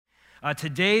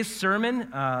Today's sermon,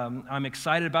 I'm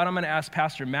excited about. I'm going to ask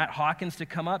Pastor Matt Hawkins to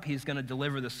come up. He's going to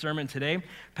deliver the sermon today.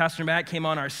 Pastor Matt came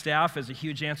on our staff as a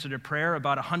huge answer to prayer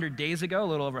about 100 days ago, a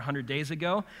little over 100 days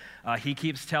ago. He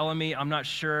keeps telling me, I'm not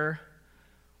sure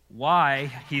why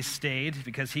he stayed,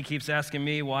 because he keeps asking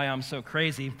me why I'm so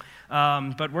crazy.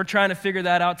 But we're trying to figure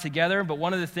that out together. But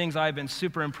one of the things I've been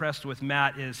super impressed with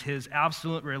Matt is his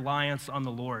absolute reliance on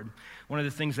the Lord. One of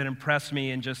the things that impressed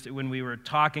me, and just when we were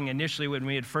talking initially when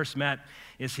we had first met,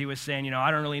 is he was saying,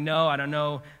 I don't really know. I don't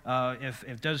know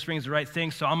if Desert Springs is the right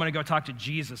thing, so I'm going to go talk to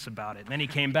Jesus about it. And then he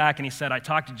came back and he said, I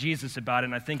talked to Jesus about it,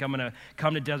 and I think I'm going to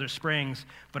come to Desert Springs,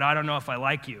 but I don't know if I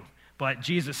like you. But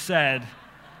Jesus said...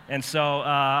 And so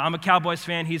I'm a Cowboys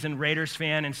fan, he's a Raiders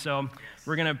fan, and so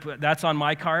we're going to put, that's on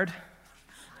my card.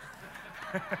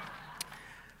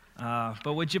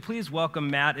 But would you please welcome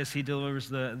Matt as he delivers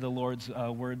the Lord's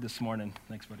word this morning.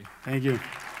 Thanks, buddy. Thank you.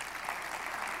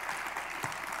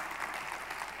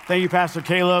 Thank you, Pastor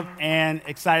Caleb, and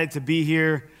excited to be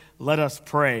here. Let us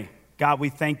pray. God, we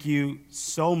thank you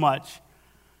so much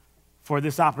for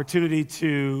this opportunity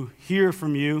to hear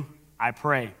from you. I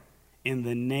pray in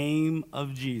the name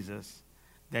of Jesus,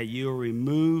 that you will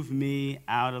remove me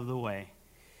out of the way,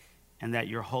 and that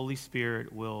your Holy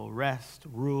Spirit will rest,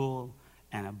 rule,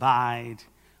 and abide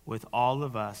with all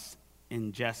of us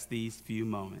in just these few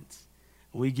moments.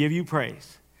 We give you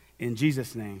praise. In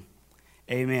Jesus' name,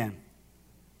 amen.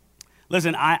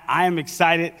 Listen, I am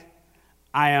excited.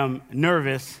 I am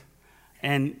nervous.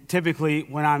 And typically,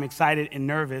 when I'm excited and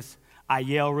nervous, I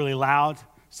yell really loud.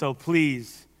 So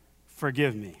please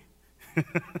forgive me.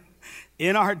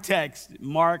 In our text,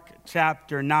 Mark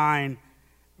chapter 9,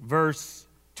 verse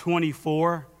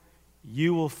 24,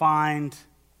 you will find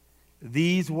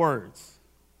these words.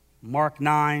 Mark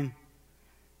 9,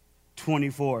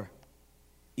 24.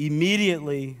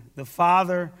 Immediately, the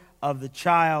father of the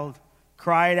child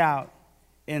cried out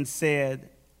and said,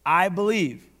 I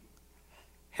believe,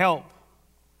 help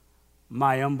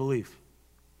my unbelief.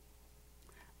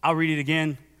 I'll read it again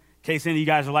in case any of you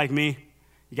guys are like me.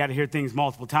 You got to hear things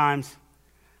multiple times.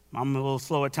 I'm a little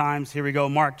slow at times. Here we go.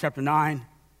 Mark chapter 9,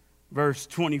 verse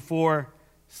 24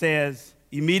 says,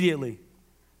 immediately,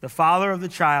 the father of the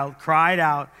child cried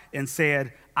out and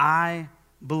said, I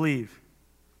believe.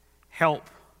 Help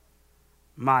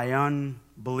my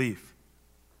unbelief.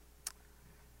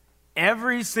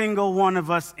 Every single one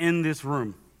of us in this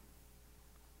room,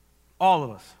 all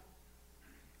of us,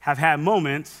 have had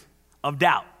moments of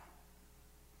doubt.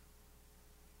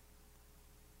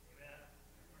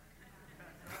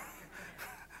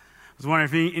 I was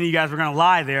wondering if any of you guys were going to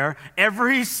lie there.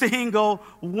 Every single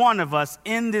one of us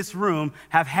in this room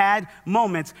have had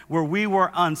moments where we were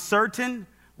uncertain.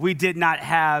 We did not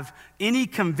have any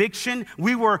conviction.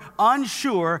 We were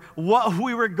unsure what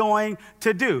we were going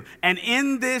to do. And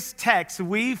in this text,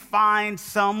 we find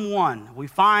someone. We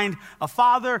find a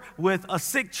father with a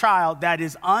sick child that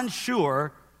is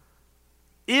unsure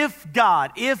if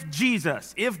God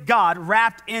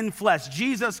wrapped in flesh,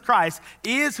 Jesus Christ,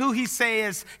 is who he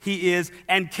says he is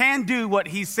and can do what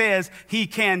he says he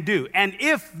can do. And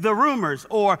if the rumors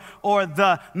or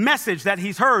the message that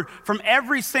he's heard from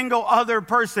every single other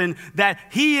person that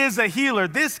he is a healer,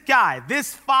 this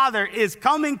father is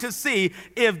coming to see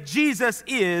if Jesus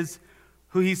is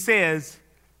who he says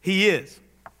he is.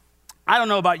 I don't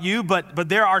know about you, but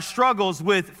there are struggles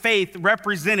with faith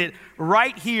represented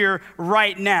right here,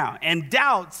 right now, and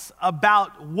doubts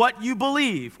about what you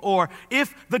believe, or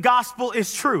if the gospel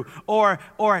is true, or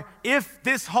if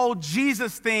this whole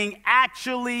Jesus thing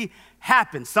actually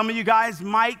happened. Some of you guys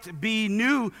might be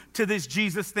new to this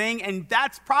Jesus thing, and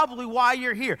that's probably why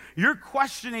you're here. You're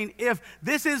questioning if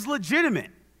this is legitimate,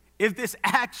 if this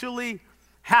actually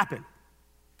happened.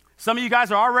 Some of you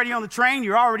guys are already on the train,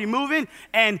 you're already moving,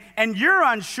 and you're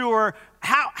unsure,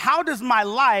 how does my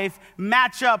life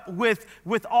match up with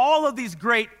all of these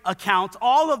great accounts,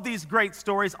 all of these great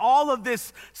stories, all of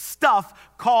this stuff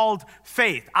called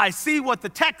faith? I see what the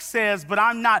text says, but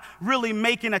I'm not really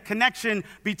making a connection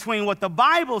between what the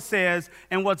Bible says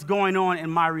and what's going on in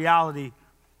my reality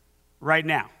right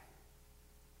now.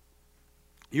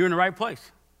 You're in the right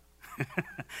place.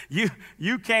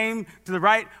 You came to the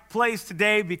right place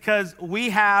today because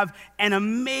we have an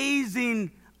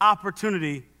amazing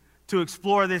opportunity to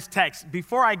explore this text.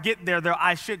 Before I get there, though,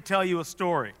 I should tell you a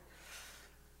story.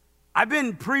 I've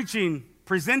been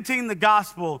presenting the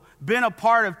gospel, been a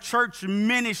part of church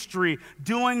ministry,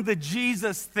 doing the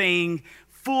Jesus thing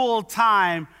full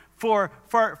time for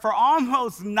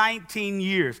almost 19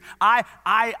 years.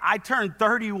 I turned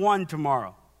 31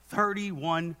 tomorrow.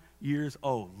 31 years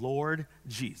old. Lord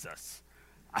Jesus.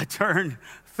 I turned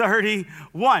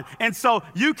 31. And so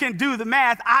you can do the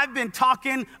math. I've been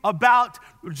talking about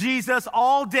Jesus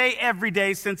all day, every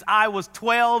day since I was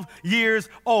 12 years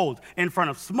old, in front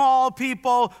of small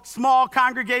people, small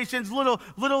congregations,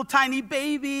 little tiny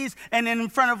babies, and then in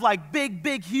front of like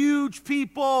big, huge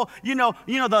people, you know,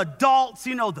 the adults,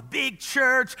 the big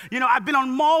church. I've been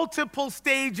on multiple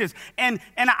stages, and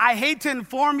I hate to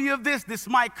inform you of this. This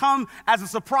might come as a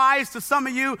surprise to some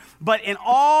of you, but in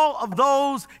all of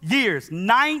those years,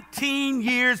 19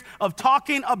 years of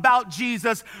talking about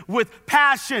Jesus with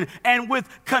passion and with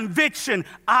conviction,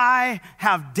 I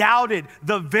have doubted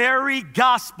the very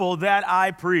gospel that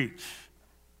I preach.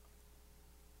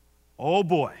 Oh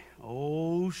boy,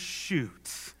 oh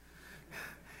shoot.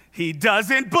 He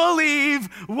doesn't believe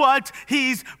what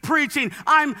he's preaching.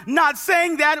 I'm not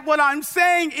saying that. What I'm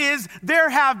saying is there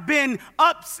have been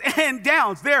ups and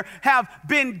downs. There have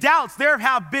been doubts. There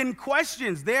have been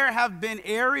questions. There have been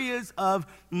areas of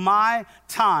my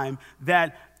time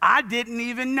that I didn't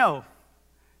even know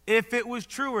if it was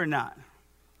true or not.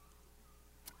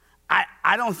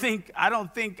 I don't think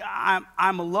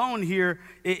I'm alone here.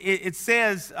 It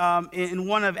says in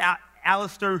one of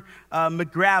Alistair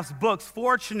McGrath's books,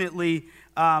 fortunately,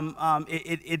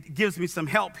 it gives me some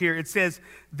help here. It says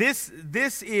this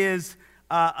is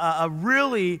a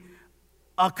really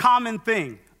common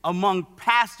thing among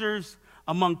pastors,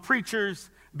 among preachers,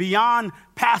 beyond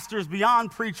pastors,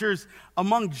 beyond preachers,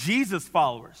 among Jesus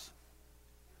followers.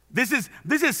 This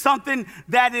is something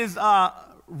that is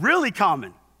really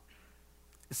common.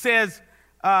 It says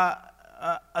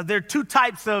there are two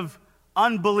types of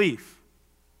unbelief.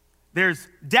 There's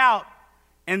doubt,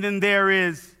 and then there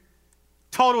is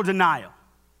total denial.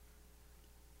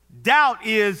 Doubt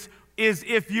is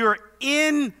if you're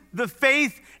in the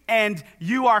faith and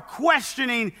you are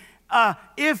questioning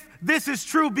if this is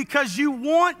true because you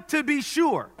want to be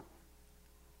sure.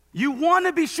 You want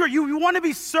to be sure. You want to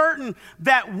be certain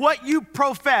that what you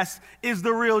profess is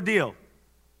the real deal.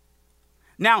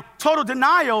 Now, total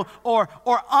denial or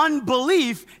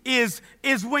unbelief is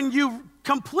when you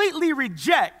completely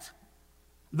reject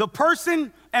the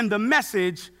person and the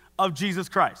message of Jesus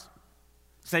Christ.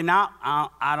 Say, no,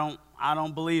 I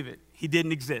don't believe it. He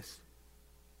didn't exist.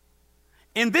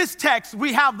 In this text,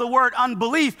 we have the word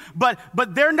unbelief, but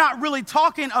they're not really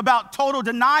talking about total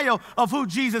denial of who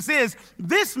Jesus is.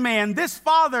 This man, this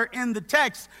father in the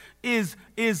text is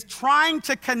trying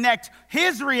to connect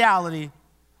his reality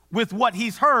with what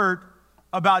he's heard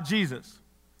about Jesus.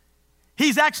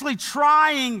 He's actually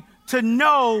trying to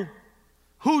know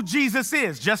who Jesus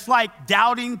is, just like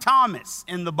doubting Thomas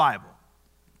in the Bible.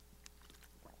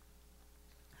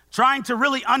 Trying to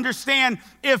really understand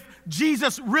if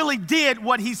Jesus really did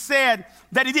what he said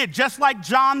that he did, just like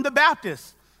John the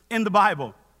Baptist in the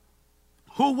Bible,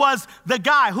 who was the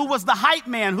guy, who was the hype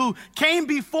man, who came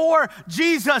before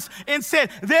Jesus and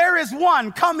said, there is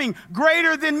one coming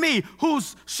greater than me,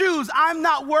 whose shoes I'm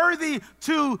not worthy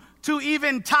to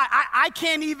even tie. I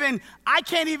can't even,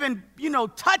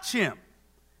 touch him.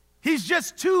 He's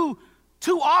just too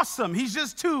awesome. He's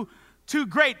just too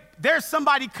great. There's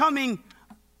somebody coming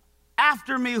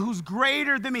after me who's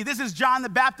greater than me. This is John the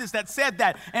Baptist that said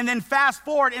that. And then fast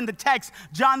forward in the text,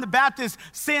 John the Baptist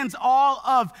sends all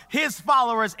of his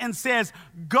followers and says,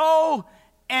 go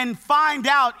and find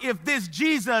out if this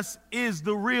Jesus is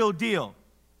the real deal.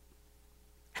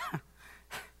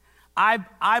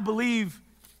 I believe,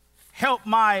 help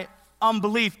my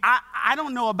unbelief. I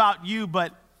don't know about you,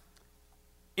 but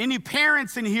any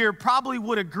parents in here probably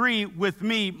would agree with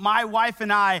me. My wife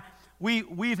and I,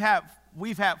 we've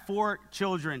had 4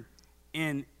 children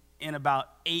in about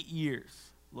 8 years,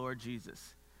 Lord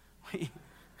Jesus.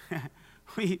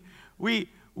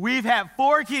 We've had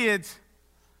 4 kids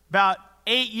about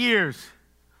 8 years.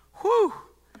 Whew.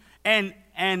 And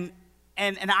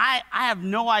I have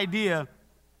no idea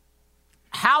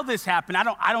how this happened.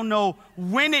 I don't know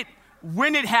when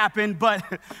it happened, but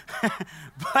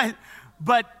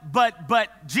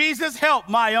Jesus help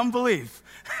my unbelief.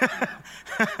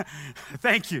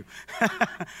 Thank you.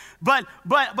 but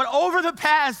over the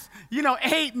past,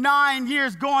 8, 9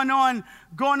 years, going on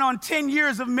 10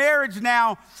 years of marriage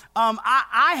now,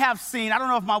 I have seen, I don't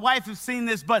know if my wife has seen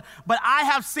this, but I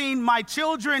have seen my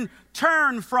children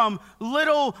turn from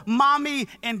little mommy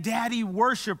and daddy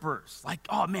worshipers. Like,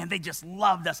 oh man, they just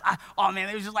loved us.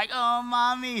 They were just like, oh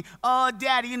mommy, oh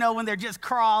daddy, when they're just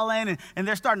crawling and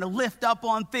they're starting to lift up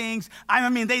on things.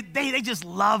 They just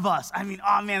love us.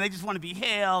 They just want to be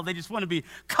held. They just want to be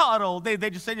cuddled. They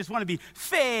just want to be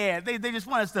fed. They just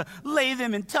want us to lay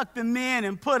them and tuck them in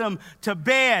and put them to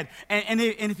bed. And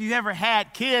if you've ever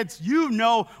had kids, you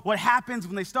know what happens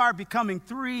when they start becoming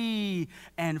 3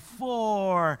 and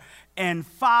 4 and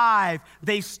 5.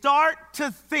 They start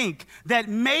to think that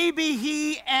maybe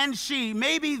he and she,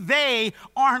 maybe they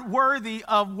aren't worthy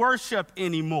of worship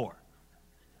anymore.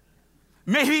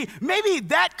 Maybe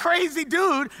that crazy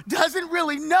dude doesn't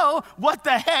really know what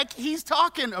the heck he's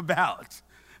talking about.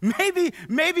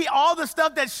 Maybe all the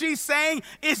stuff that she's saying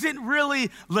isn't really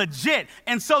legit.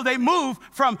 And so they move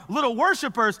from little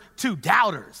worshipers to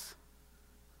doubters.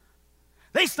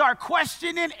 They start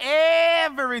questioning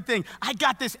everything. I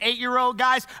got this 8-year-old,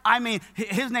 guys. I mean,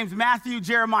 his name's Matthew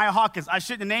Jeremiah Hawkins. I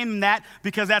shouldn't have named him that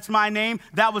because that's my name.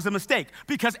 That was a mistake.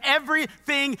 Because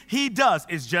everything he does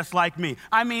is just like me.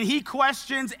 I mean, he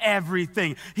questions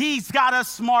everything. He's got a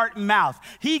smart mouth.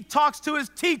 He talks to his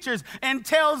teachers and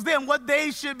tells them what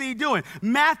they should be doing.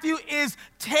 Matthew is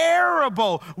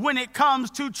terrible when it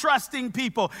comes to trusting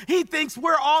people. He thinks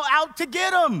we're all out to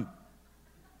get him.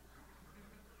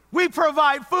 We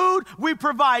provide food, we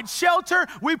provide shelter,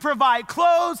 we provide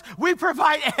clothes, we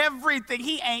provide everything.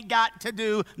 He ain't got to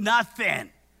do nothing.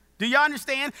 Do you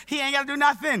understand? He ain't got to do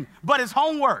nothing but his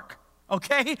homework,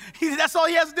 okay? That's all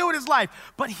he has to do in his life.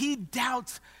 But he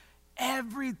doubts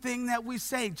everything that we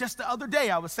say. Just the other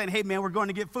day, I was saying, hey, man, we're going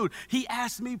to get food. He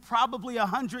asked me probably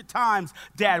 100 times,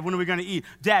 Dad, when are we going to eat?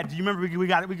 Dad, do you remember we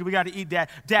got to eat, Dad?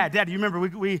 Dad, do you remember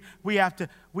we have to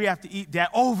eat, Dad?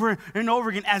 Over and over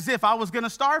again, as if I was going to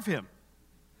starve him.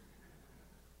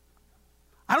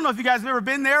 I don't know if you guys have ever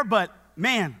been there, but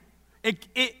man,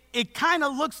 it kind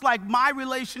of looks like my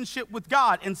relationship with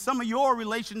God and some of your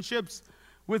relationships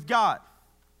with God.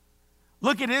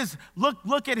 Look at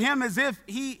him as if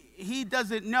he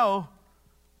doesn't know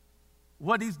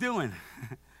what he's doing.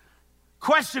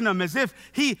 Question him as if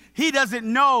he doesn't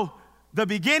know the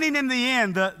beginning and the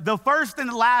end, the first and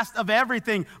the last of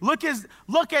everything. Look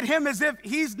at him as if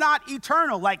he's not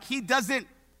eternal, like he doesn't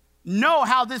know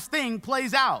how this thing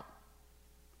plays out.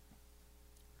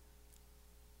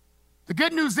 The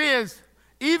good news is,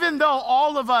 even though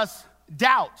all of us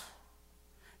doubt,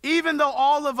 even though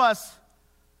all of us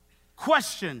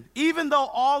question, even though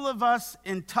all of us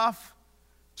in tough,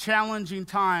 challenging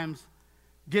times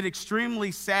get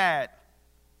extremely sad,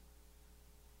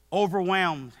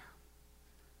 overwhelmed,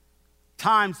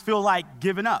 times feel like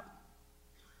giving up.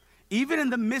 Even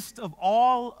in the midst of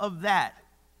all of that,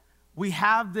 we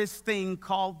have this thing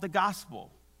called the gospel,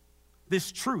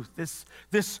 this truth,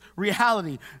 this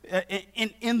reality.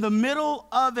 In the middle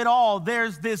of it all,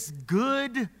 there's this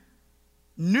good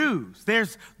news.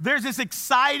 There's this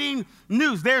exciting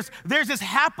news. There's this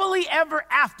happily ever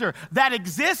after that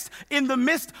exists in the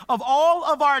midst of all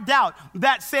of our doubt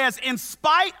that says, in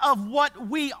spite of what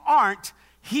we aren't,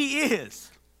 he is.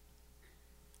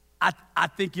 I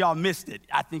think y'all missed it.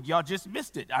 I think y'all just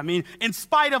missed it. I mean, in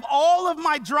spite of all of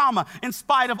my drama, in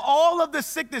spite of all of the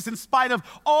sickness, in spite of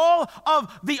all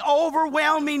of the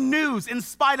overwhelming news, in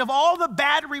spite of all the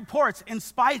bad reports, in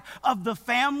spite of the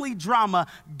family drama,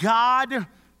 God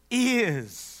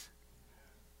is.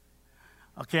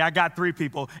 Okay, I got 3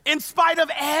 people. In spite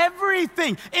of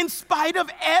everything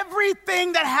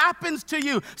that happens to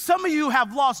you, some of you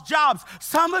have lost jobs.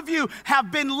 Some of you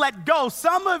have been let go.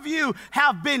 Some of you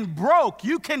have been broke.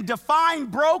 You can define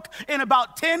broke in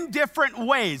about 10 different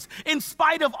ways. In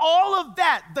spite of all of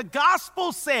that, the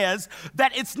gospel says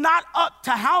that it's not up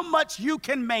to how much you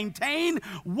can maintain.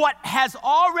 What has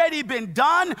already been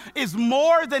done is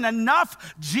more than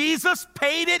enough. Jesus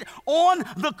paid it on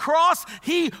the cross.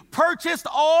 He purchased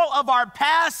all of our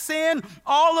past sin,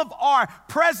 all of our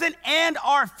present and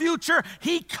our future.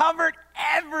 He covered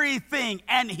everything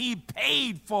and he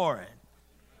paid for it.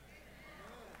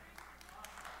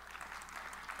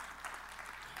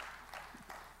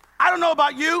 I don't know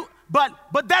about you, but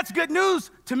that's good news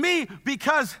to me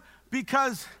because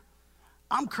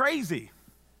I'm crazy.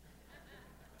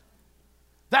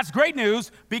 That's great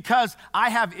news because I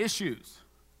have issues.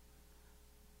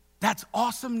 That's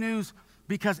awesome news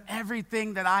because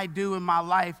everything that I do in my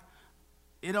life,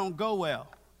 it don't go well.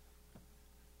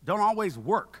 Don't always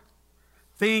work.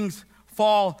 Things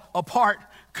fall apart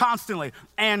constantly.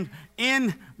 And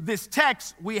in this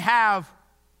text, we have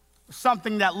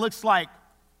something that looks like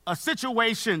a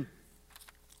situation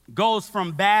goes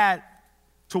from bad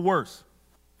to worse.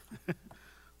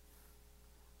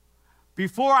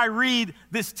 Before I read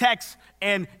this text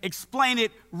and explain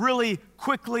it really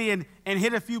quickly and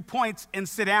hit a few points and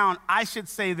sit down, I should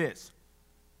say this.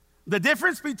 The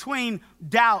difference between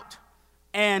doubt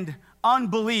and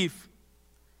unbelief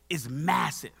is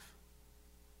massive.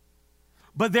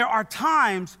 But there are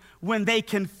times when they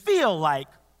can feel like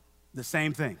the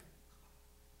same thing.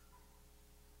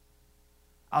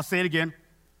 I'll say it again.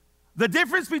 The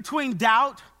difference between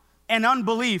doubt and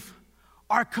unbelief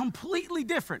are completely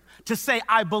different. To say,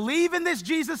 I believe in this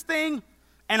Jesus thing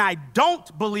and I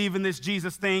don't believe in this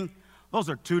Jesus thing, those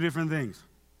are two different things.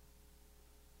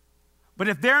 But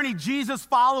if there are any Jesus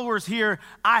followers here,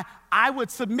 I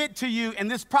would submit to you, and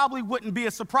this probably wouldn't be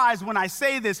a surprise when I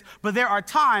say this, but there are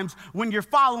times when you're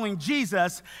following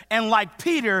Jesus, and like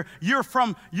Peter, you're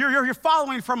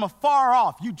following from afar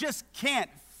off. You just can't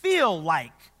feel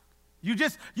like, you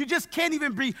just can't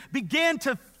even begin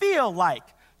to feel like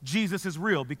Jesus is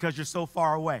real because you're so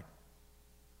far away.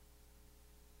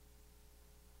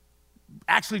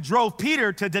 Actually drove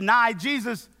Peter to deny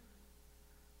Jesus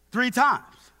 3 times.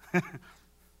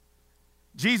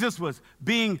 Jesus was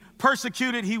being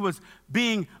persecuted, he was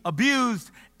being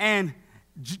abused, and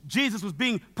Jesus was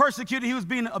being persecuted, he was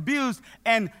being abused,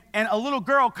 and a little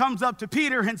girl comes up to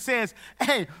Peter and says,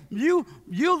 hey, you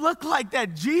look like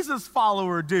that Jesus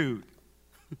follower dude.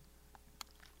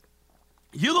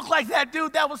 You look like that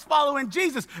dude that was following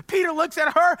Jesus. Peter looks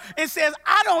at her and says,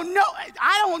 I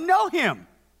don't know him.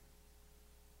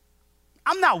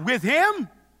 I'm not with him.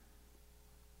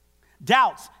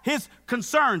 Doubts, his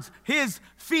concerns, his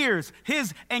fears,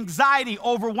 his anxiety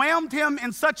overwhelmed him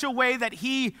in such a way that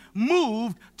he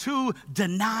moved to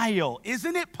denial.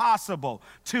 Isn't it possible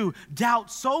to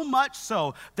doubt so much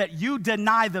so that you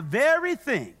deny the very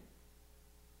thing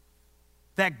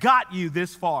that got you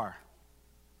this far?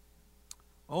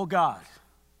 Oh God,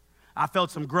 I felt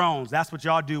some groans. That's what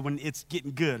y'all do when it's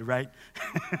getting good, right?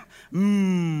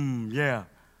 Yeah.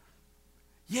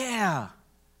 Yeah.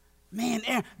 Man,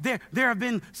 there have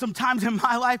been some times in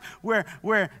my life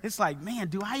where it's like, man,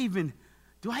 do I even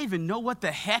know what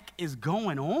the heck is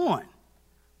going on?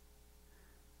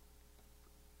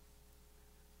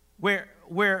 Where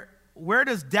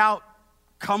does doubt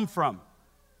come from?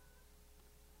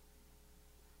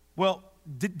 Well,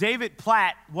 David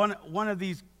Platt, one of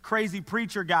these crazy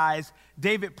preacher guys,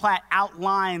 David Platt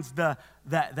outlines the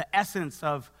essence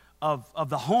of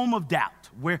the home of doubt,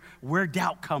 where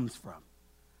doubt comes from.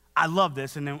 I love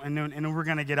this, and then we're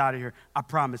going to get out of here, I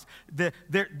promise. There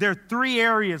are 3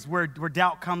 areas where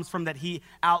doubt comes from that he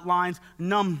outlines.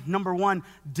 Number 1,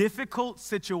 difficult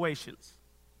situations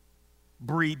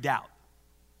breed doubt.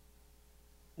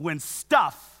 When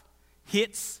stuff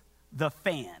hits the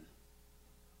fan.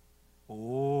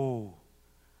 Oh.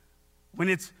 When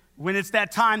it's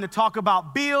that time to talk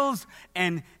about bills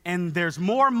and there's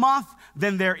more month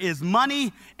than there is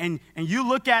money, and you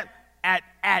look at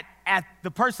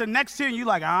the person next to you, and you're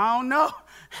like, I don't know,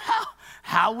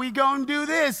 how we gonna do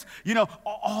this? You know,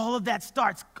 all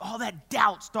that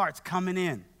doubt starts coming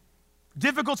in.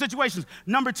 Difficult situations.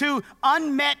 Number 2,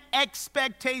 unmet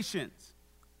expectations.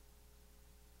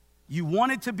 You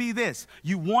wanted to be this.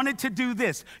 You wanted to do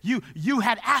this. You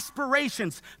had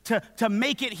aspirations to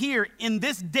make it here in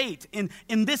this date,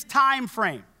 in this time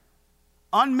frame.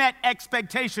 Unmet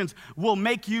expectations will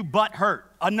make you butt hurt.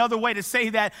 Another way to say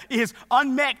that is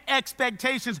unmet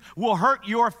expectations will hurt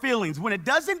your feelings. When it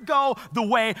doesn't go the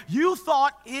way you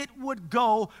thought it would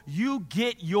go, you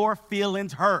get your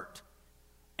feelings hurt.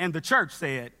 And the church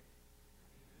said,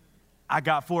 I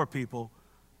got 4 people.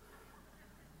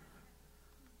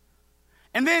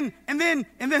 And then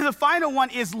the final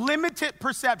one is limited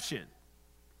perception.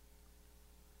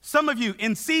 Some of you,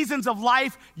 in seasons of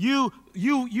life, you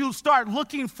start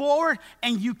looking forward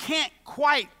and you can't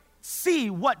quite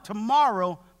see what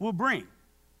tomorrow will bring.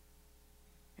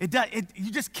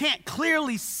 You just can't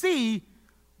clearly see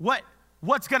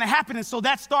what's going to happen. And so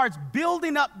that starts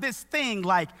building up this thing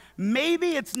like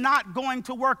maybe it's not going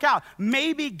to work out.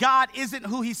 Maybe God isn't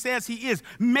who he says he is.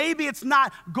 Maybe it's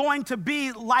not going to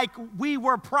be like we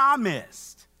were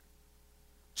promised.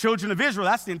 Children of Israel,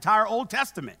 that's the entire Old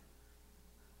Testament.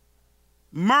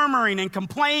 Murmuring and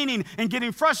complaining and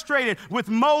getting frustrated with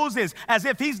Moses as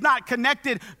if he's not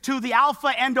connected to the Alpha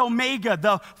and Omega,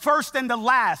 the first and the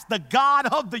last, the God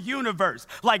of the universe.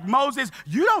 Like, Moses,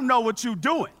 you don't know what you're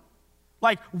doing.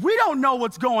 Like, we don't know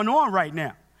what's going on right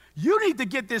now. You need to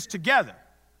get this together.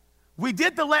 We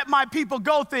did the let my people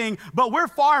go thing, but we're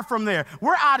far from there.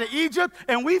 We're out of Egypt,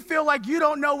 and we feel like you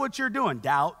don't know what you're doing.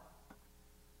 Doubt.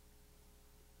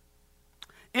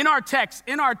 In our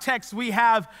text, we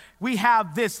have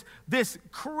this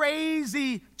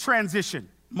crazy transition.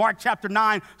 Mark chapter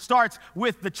 9 starts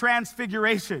with the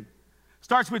transfiguration.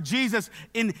 Starts with Jesus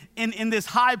in this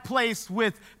high place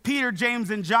with Peter, James,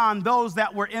 and John, those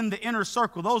that were in the inner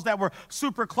circle, those that were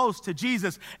super close to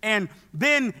Jesus. And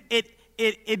then it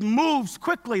it moves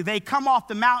quickly. They come off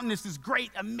the mountain. It's this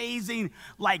great, amazing,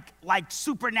 like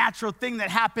supernatural thing that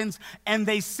happens. And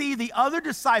they see the other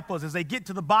disciples as they get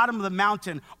to the bottom of the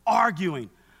mountain arguing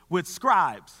with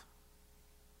scribes.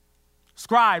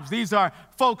 Scribes, these are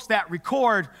folks that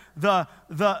record the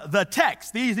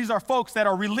text. These are folks that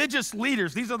are religious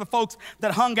leaders. These are the folks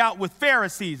that hung out with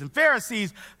Pharisees. And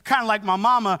Pharisees, kind of like my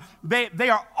mama, they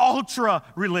are ultra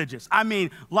religious. I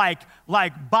mean, like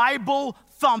Bible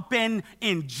thumping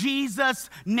in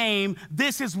Jesus' name.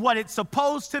 This is what it's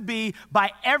supposed to be. By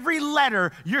every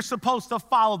letter, you're supposed to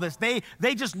follow this. They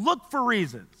just look for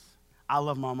reasons. I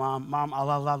love my mom. Mom, I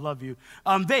love you.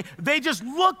 They just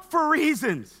look for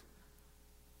reasons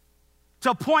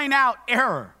to point out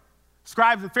error.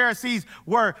 Scribes and Pharisees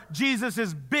were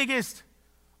Jesus' biggest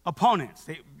opponents.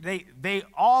 They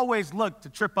always look to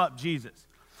trip up Jesus.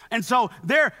 And so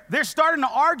they're starting an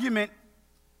argument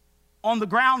on the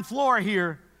ground floor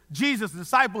here. Jesus'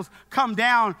 disciples come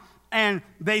down and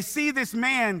they see this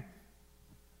man,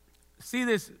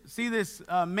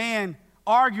 man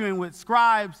arguing with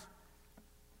scribes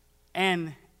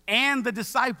and the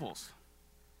disciples.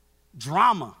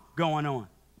 Drama going on.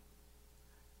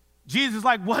 Jesus is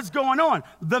like, what's going on?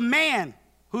 The man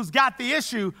who's got the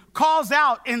issue calls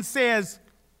out and says,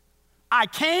 I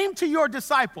came to your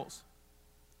disciples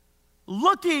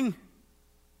looking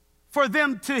for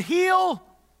them to heal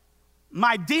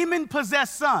my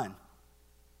demon-possessed son,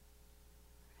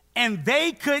 and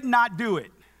they could not do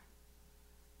it.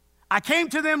 I came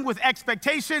to them with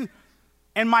expectation,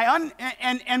 and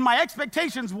my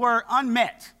expectations were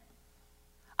unmet.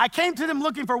 I came to them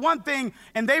looking for one thing,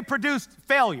 and they produced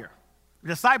failure. The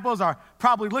disciples are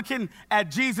probably looking at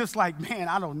Jesus like, man,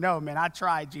 I don't know, man. I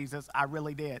tried, Jesus. I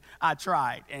really did. I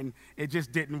tried, and it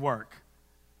just didn't work.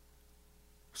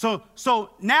 So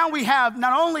now we have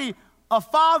not only a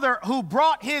father who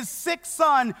brought his sick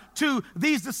son to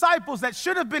these disciples that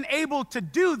should have been able to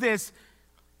do this,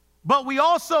 but we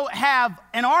also have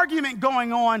an argument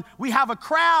going on. We have a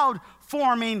crowd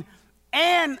forming,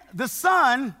 and the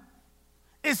son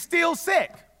is still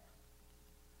sick.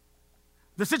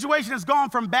 The situation has gone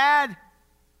from bad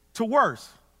to worse.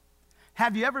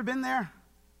 Have you ever been there?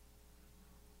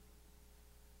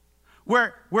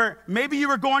 Where maybe you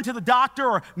were going to the doctor,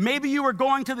 or maybe you were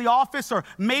going to the office, or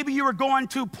maybe you were going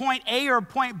to point A or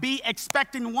point B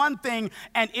expecting one thing,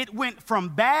 and it went from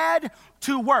bad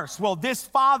to worse. Well, this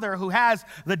father who has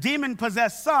the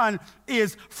demon-possessed son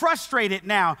is frustrated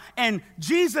now. And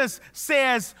Jesus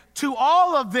says to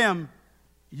all of them,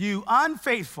 you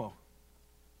unfaithful,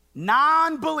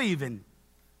 non-believing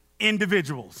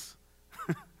individuals.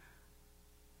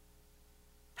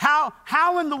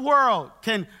 How in the world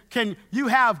can you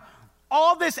have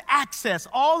all this access,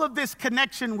 all of this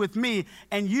connection with me,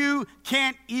 and you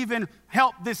can't even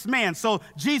help this man? So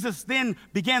Jesus then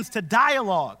begins to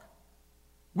dialogue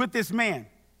with this man.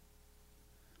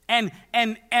 And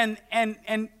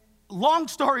long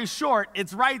story short,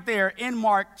 it's right there in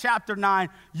Mark chapter 9.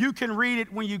 You can read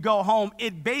it when you go home.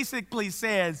 It basically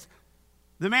says,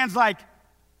 the man's like,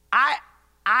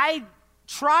 I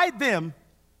tried them.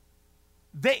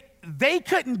 They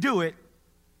couldn't do it.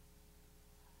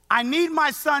 I need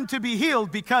my son to be healed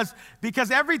because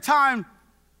every time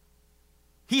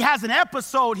he has an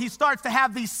episode, he starts to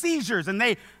have these seizures, and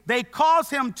they cause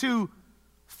him to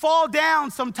fall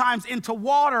down sometimes into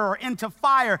water or into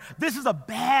fire. This is a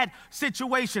bad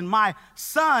situation. My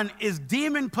son is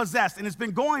demon possessed, and it's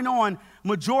been going on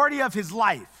majority of his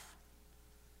life.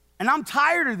 And I'm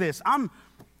tired of this.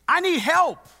 I need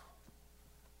help.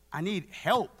 I need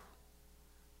help.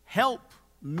 Help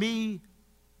me,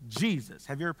 Jesus.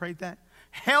 Have you ever prayed that?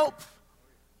 Help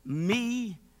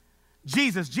me,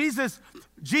 Jesus. Jesus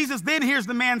then hears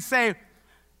the man say,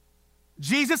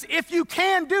 Jesus, if you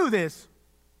can do this,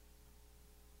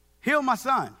 heal my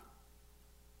son.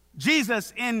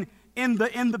 Jesus, in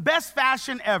the best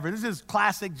fashion ever, this is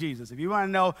classic Jesus. If you want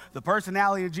to know the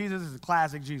personality of Jesus, this is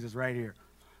classic Jesus right here.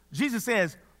 Jesus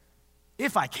says,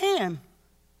 if I can,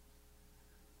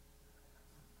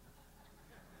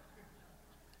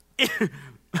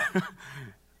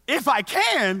 if I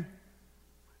can,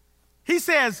 he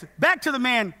says back to the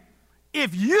man,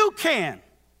 if you can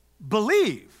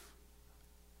believe,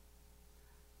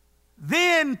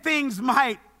 then things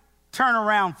might turn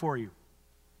around for you.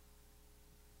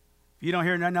 If you don't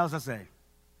hear nothing else I say.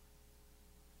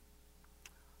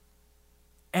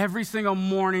 Every single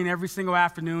morning, every single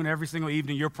afternoon, every single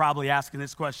evening, you're probably asking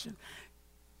this question.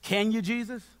 Can you,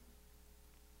 Jesus?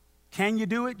 Can you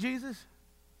do it, Jesus?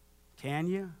 Can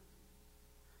you?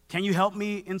 Can you help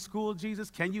me in school, Jesus?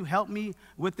 Can you help me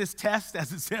with this test,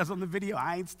 as it says on the video?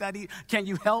 I ain't studied. Can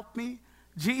you help me?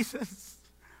 Jesus?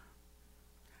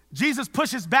 Jesus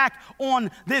pushes back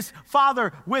on this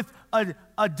father with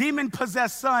a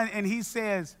demon-possessed son, and he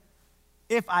says,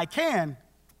 if I can,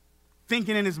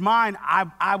 thinking in his mind,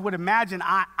 I would imagine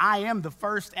I am the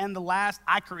first and the last.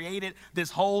 I created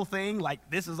this whole thing, like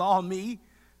this is all me.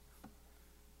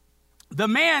 The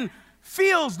man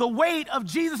feels the weight of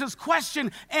Jesus'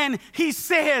 question, and he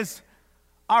says,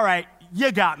 all right,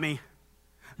 you got me.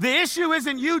 The issue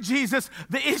isn't you, Jesus.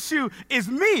 The issue is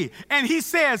me. And he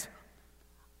says,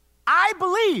 I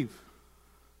believe,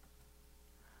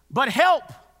 but help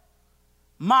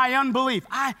my unbelief.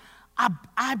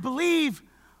 I believe,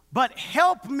 but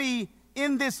help me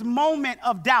in this moment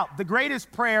of doubt. The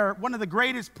greatest prayer, one of the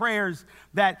greatest prayers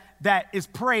that is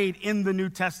prayed in the New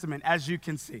Testament, as you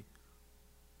can see.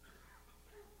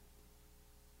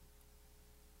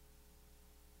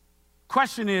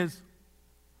 Question is,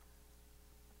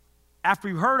 after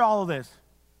you've heard all of this,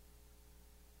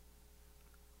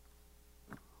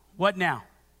 what now?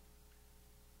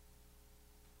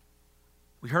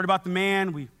 We heard about the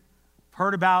man. We've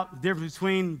heard about the difference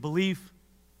between belief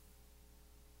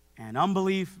and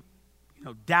unbelief,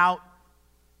 doubt,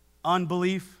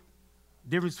 unbelief,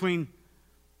 difference between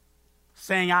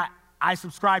saying I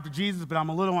subscribe to Jesus, but I'm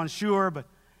a little unsure,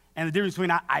 and the difference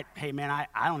between I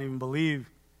don't even believe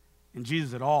in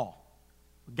Jesus at all.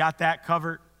 We got that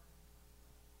covered.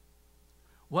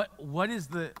 What is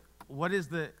the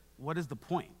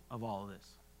point of all of this?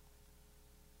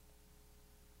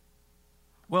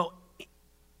 Well,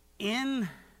 in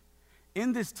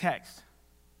this text,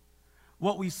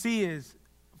 what we see is,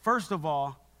 first of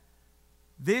all,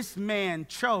 this man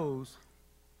chose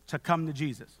to come to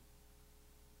Jesus.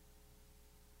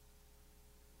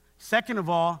 Second of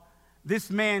all, this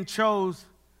man chose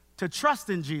to trust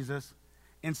in Jesus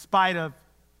in spite of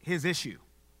his issue.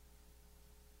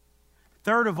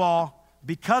 Third of all,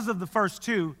 because of the first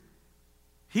two,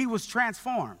 he was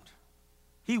transformed.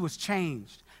 He was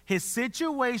changed. His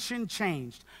situation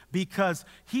changed because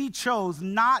he chose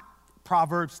not,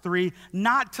 Proverbs 3,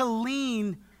 not to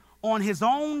lean on his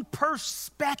own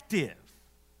perspective.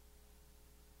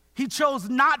 He chose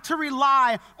not to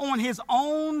rely on his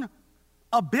own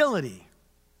ability,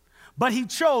 but he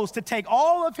chose to take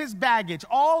all of his baggage,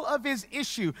 all of his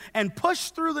issue, and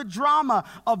push through the drama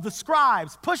of the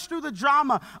scribes, push through the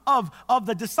drama of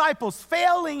the disciples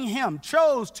failing him,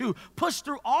 chose to push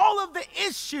through all of the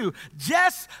issue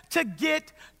just to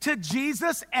get to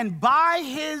Jesus, and by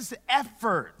his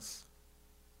efforts,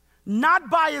 not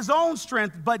by his own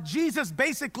strength, but Jesus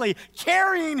basically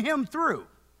carrying him through,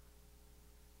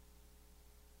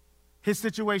 his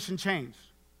situation changed.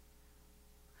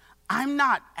 I'm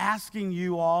not asking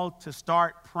you all to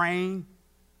start praying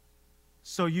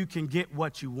so you can get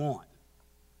what you want.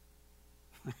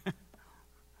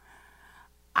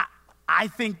 I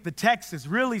think the text is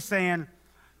really saying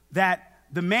that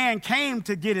the man came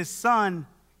to get his son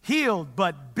healed,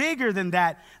 but bigger than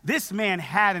that, this man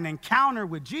had an encounter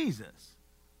with Jesus.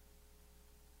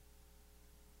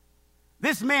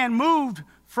 This man moved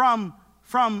from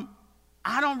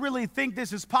I don't really think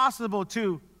this is possible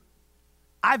to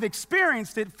I've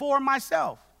experienced it for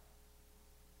myself.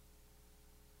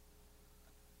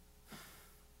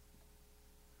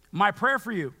 My prayer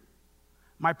for you,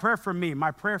 my prayer for me,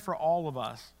 my prayer for all of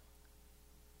us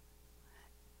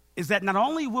is that not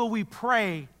only will we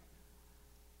pray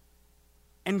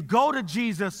and go to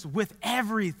Jesus with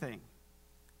everything,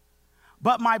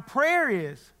 but my prayer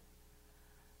is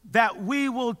that we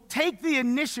will take the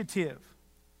initiative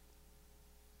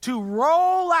to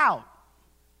roll out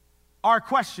our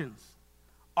questions,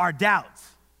 our doubts,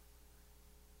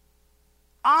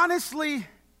 honestly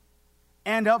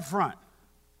and up front.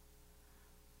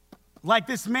 Like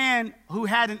this man who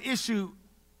had an issue,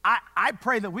 I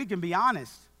pray that we can be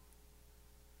honest.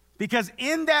 Because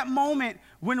in that moment,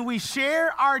 when we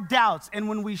share our doubts and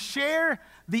when we share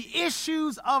the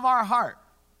issues of our heart,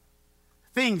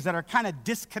 things that are kind of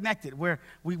disconnected, where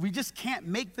we just can't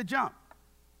make the jump,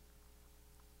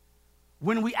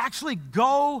 when we actually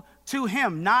go to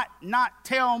him, not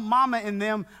tell mama and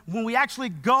them, when we actually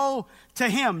go to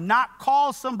him, not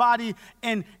call somebody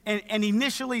and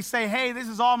initially say, hey, this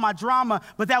is all my drama,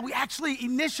 but that we actually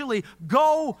initially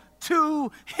go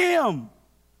to him.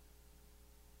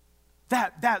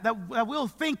 That we'll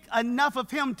think enough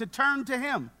of him to turn to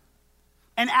him.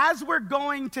 And as we're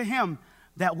going to him,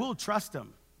 that we'll trust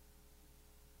him.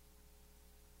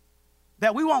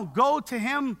 That we won't go to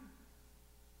him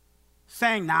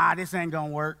saying, nah, this ain't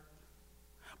gonna work.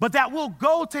 But that we'll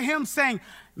go to him saying,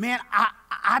 man,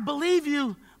 I believe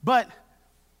you, but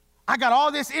I got all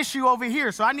this issue over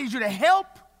here, so I need you to help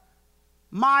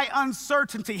my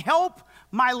uncertainty. Help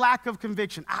my lack of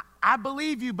conviction. I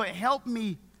believe you, but help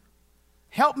me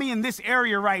in this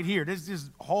area right here. There's this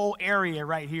whole area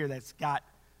right here that's got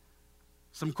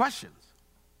some questions.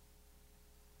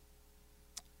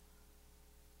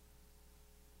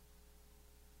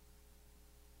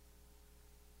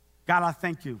 God, I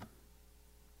thank you.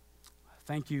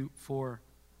 Thank you for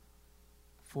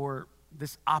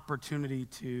this opportunity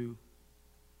to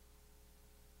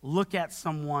look at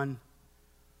someone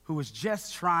who was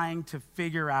just trying to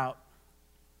figure out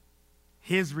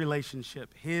his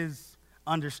relationship, his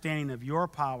understanding of your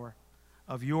power,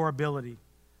 of your ability.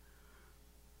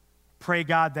 Pray,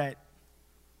 God, that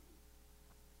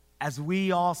as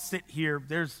we all sit here,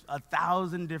 there's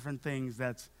 1,000 different things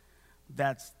that's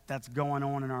going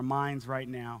on in our minds right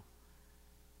now.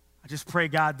 I just pray,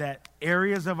 God, that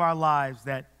areas of our lives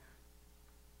that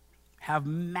have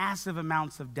massive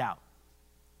amounts of doubt,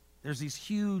 there's these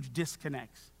huge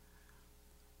disconnects.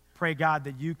 Pray, God,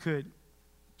 that you could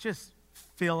just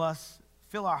fill us,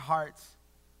 fill our hearts,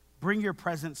 bring your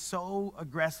presence so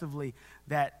aggressively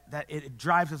that it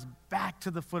drives us back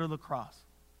to the foot of the cross,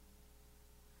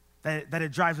 that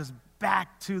it drives us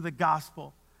back to the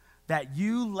gospel, that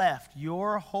you left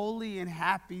your holy and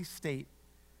happy state,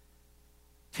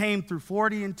 came through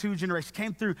 40 and 2 generations,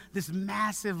 came through this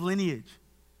massive lineage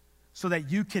so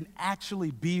that you can actually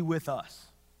be with us,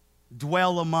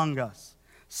 dwell among us,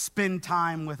 spend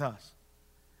time with us.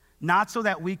 Not so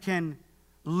that we can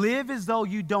live as though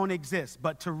you don't exist,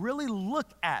 but to really look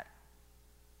at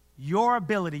your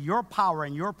ability, your power,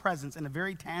 and your presence in a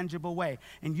very tangible way.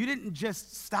 And you didn't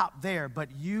just stop there, but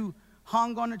you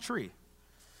hung on a tree,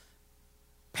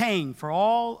 paying for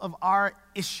all of our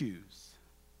issues.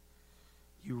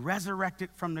 You resurrected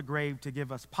from the grave to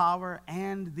give us power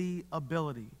and the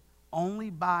ability. Only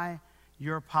by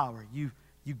your power. You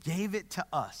gave it to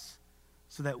us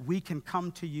so that we can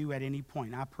come to you at any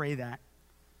point. I pray that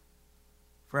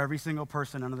for every single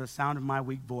person under the sound of my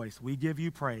weak voice. We give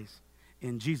you praise.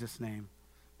 In Jesus' name,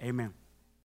 amen.